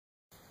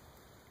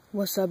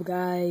What's up,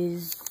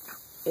 guys?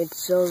 It's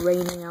so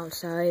raining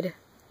outside.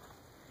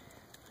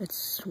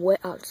 It's wet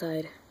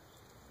outside.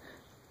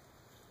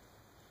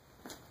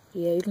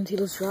 Yeah, you can see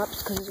those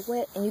drops because it's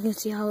wet, and you can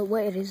see how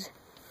wet it is.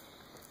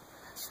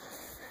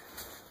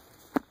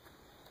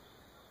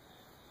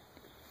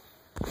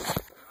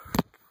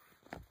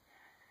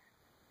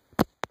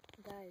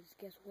 Guys,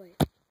 guess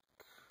what?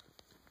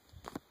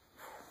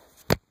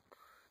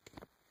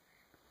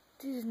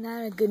 This is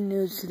not a good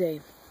news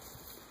today.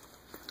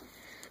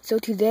 So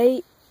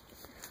today,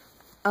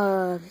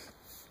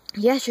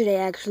 yesterday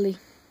actually,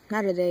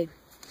 not today,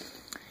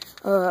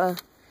 I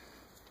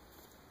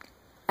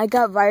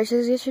got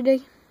viruses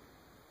yesterday.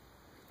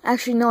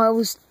 Actually, no, it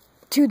was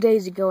 2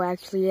 days ago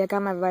actually. I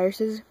got my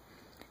viruses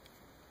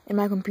in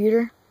my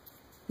computer.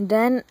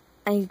 Then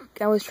I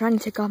was trying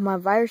to take off my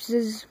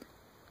viruses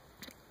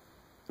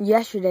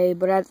yesterday,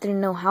 but I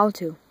didn't know how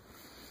to.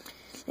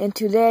 And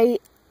today,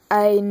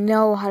 I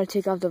know how to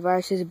take off the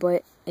viruses,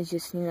 but it's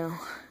just,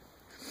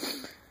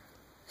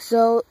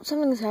 So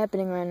something's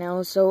happening right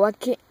now. So I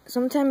can't.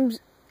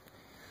 Sometimes.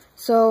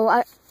 So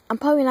I'm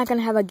probably not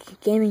gonna have a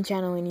gaming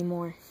channel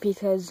anymore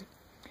because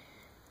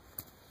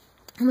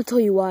I'm gonna tell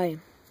you why.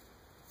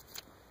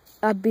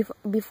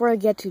 Before I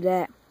get to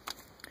that,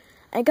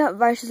 I got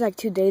viruses like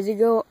 2 days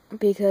ago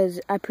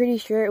because I'm pretty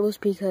sure it was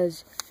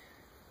because.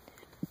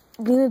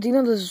 Do you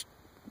know those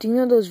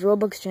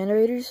Robux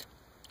generators?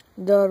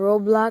 The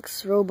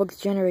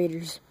Robux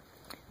generators.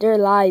 They're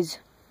lies.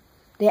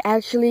 They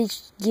actually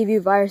give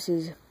you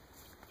viruses.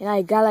 And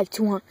I got like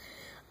 200.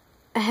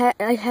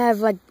 I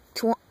have like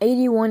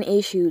 81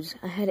 issues.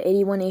 I had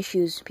 81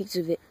 issues, peaks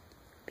of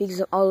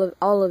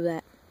all of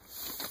that.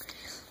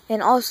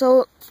 And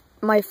also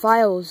my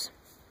files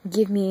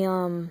give me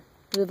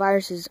the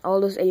viruses, all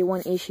those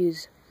 81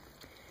 issues.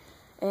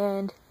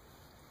 And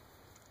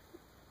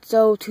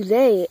so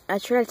today I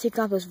tried to take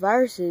off those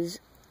viruses,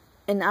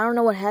 and I don't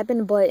know what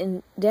happened, but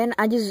then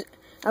I just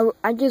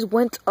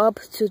went up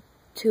to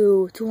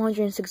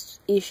 206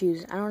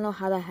 issues. I don't know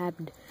how that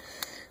happened.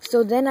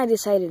 So then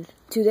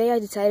today I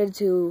decided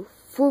to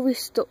full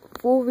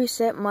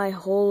reset my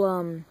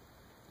whole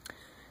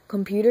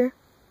computer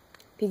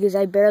because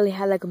I barely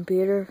had a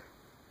computer.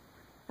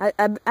 I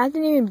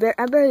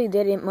barely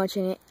did it much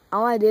in it.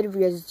 All I did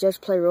was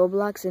just play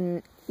Roblox,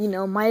 and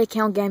my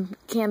account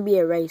can't be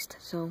erased.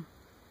 So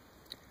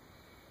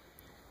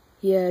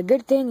yeah,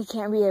 good thing it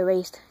can't be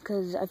erased.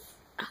 Cause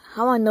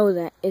how I know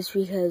that is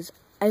because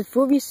I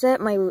full reset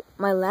my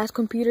last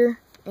computer.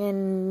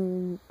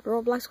 And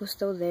Roblox was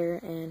still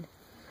there, and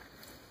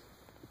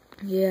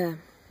yeah,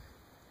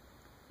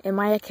 and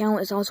my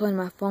account is also in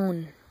my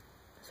phone,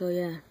 so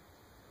yeah.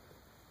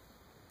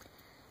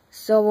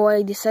 So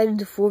I decided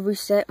to full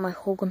reset my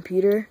whole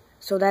computer,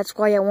 so that's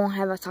why I won't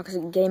have a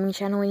toxic gaming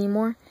channel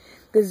anymore,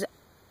 because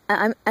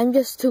I'm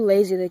just too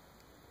lazy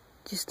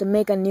to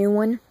make a new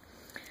one.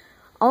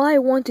 All I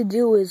want to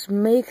do is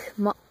make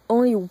my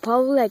only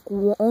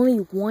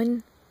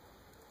one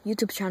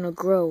YouTube channel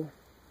grow.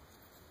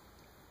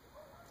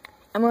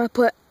 I'm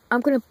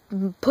gonna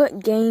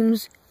put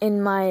games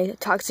in my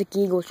Toxic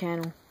Eagle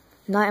channel,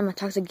 not in my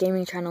Toxic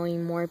Gaming channel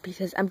anymore,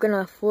 because I'm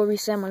gonna full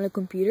reset my new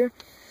computer,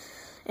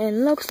 and it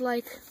looks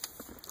like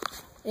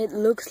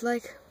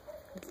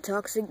the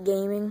Toxic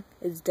Gaming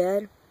is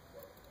dead,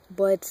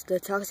 but the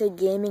Toxic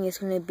Gaming is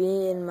gonna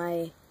be in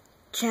my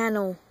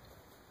channel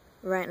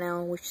right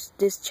now, which is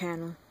this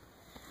channel.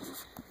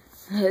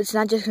 It's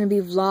not just gonna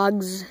be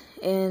vlogs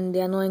and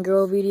the annoying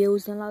girl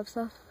videos and a lot of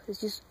stuff.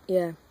 It's just,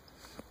 yeah.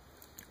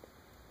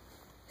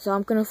 So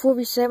I'm gonna full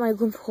reset my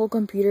whole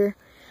computer.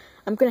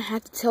 I'm gonna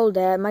have to tell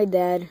my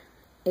dad,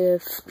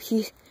 that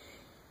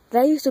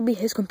used to be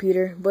his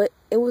computer, but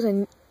it was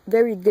a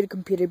very good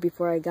computer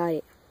before I got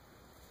it.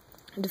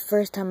 The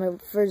first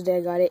day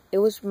I got it, it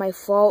was my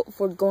fault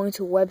for going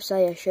to a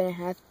website I shouldn't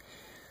have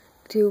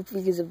to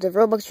because of the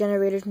Robux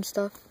generators and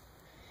stuff.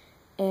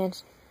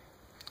 And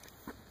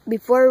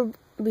before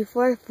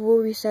I full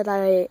reset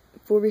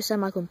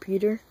my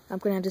computer, I'm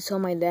gonna have to tell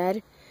my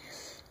dad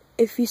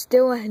if he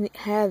still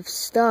have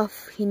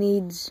stuff he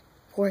needs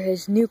for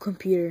his new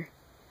computer,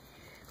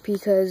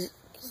 because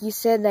he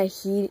said that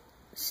he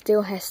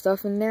still has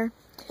stuff in there,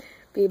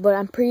 but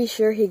I'm pretty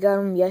sure he got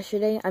them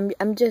yesterday.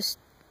 I'm just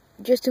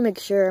to make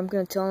sure, I'm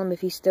gonna tell him if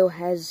he still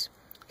has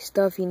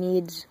stuff he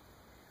needs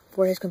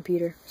for his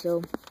computer.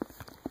 So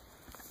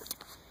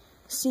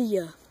see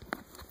ya,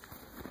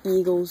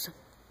 Eagles.